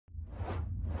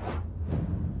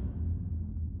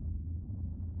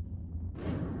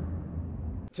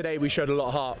Today we showed a lot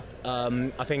of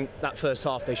heart. I think that first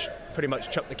half they pretty much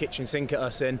chucked the kitchen sink at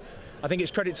us in. I think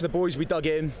it's credit to the boys, we dug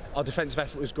in, our defensive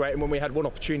effort was great, and when we had one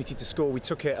opportunity to score we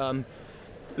took it.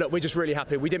 Look, we're just really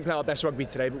happy. We didn't play our best rugby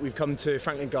today, but we've come to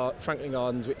Franklin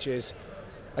Gardens, which is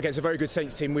against a very good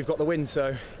Saints team. We've got the win,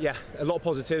 so yeah, a lot of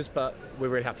positives, but we're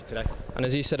really happy today. And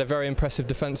as you said, a very impressive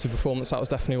defensive performance. That was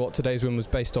definitely what today's win was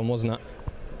based on, wasn't it?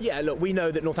 Yeah, look, we know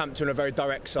that Northampton are a very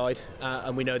direct side,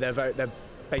 and we know they're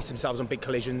based themselves on big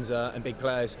collisions and big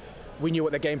players. We knew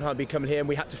what their game plan would be coming here, and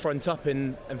we had to front up.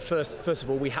 And first of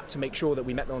all, we had to make sure that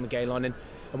we met them on the game line, and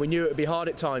we knew it would be hard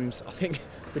at times. I think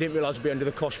we didn't realise we'd be under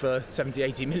the cosh for 70,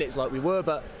 80 minutes like we were,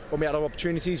 but when we had our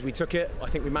opportunities, we took it. I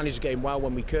think we managed the game well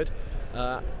when we could,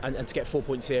 and to get 4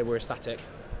 points here, we're ecstatic.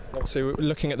 Obviously,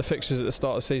 looking at the fixtures at the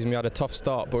start of the season, we had a tough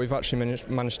start, but we've actually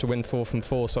managed to win 4 from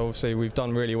 4. So obviously, we've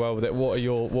done really well with it. What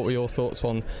were your thoughts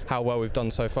on how well we've done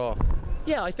so far?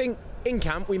 Yeah, I think in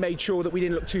camp we made sure that we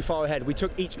didn't look too far ahead. We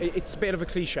took each. It's a bit of a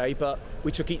cliche, but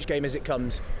we took each game as it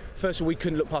comes. First of all, we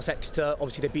couldn't look past Exeter.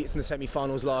 Obviously, they beat us in the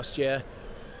semi-finals last year.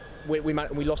 We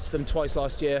lost to them twice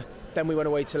last year. Then we went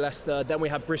away to Leicester. Then we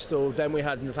had Bristol. Then we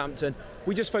had Northampton.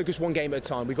 We just focused one game at a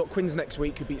time. We got Quins next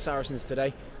week, who beat Saracens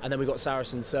today, and then we got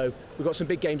Saracens. So we've got some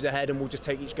big games ahead, and we'll just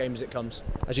take each game as it comes.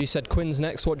 As you said, Quins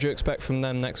next. What do you expect from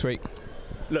them next week?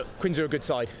 Look, Quins are a good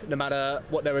side. No matter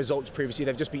what their results previously,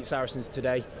 they've just beat Saracens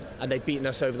today, and they've beaten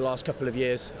us over the last couple of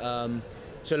years.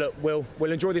 So look,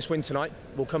 we'll enjoy this win tonight.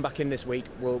 We'll come back in this week.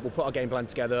 We'll put our game plan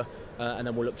together, and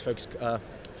then we'll look to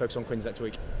focus on Quins next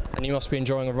week. And you must be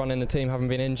enjoying a run in the team, having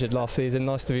been injured last season.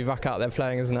 Nice to be back out there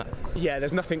playing, isn't it? Yeah,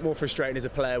 there's nothing more frustrating as a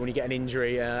player when you get an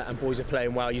injury and boys are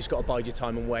playing well. You just got to bide your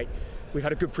time and wait. We've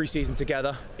had a good pre-season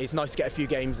together. It's nice to get a few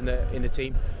games in the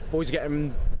team. Boys are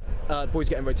getting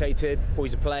rotated.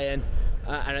 Boys are playing,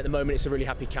 and at the moment it's a really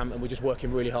happy camp, and we're just working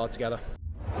really hard together.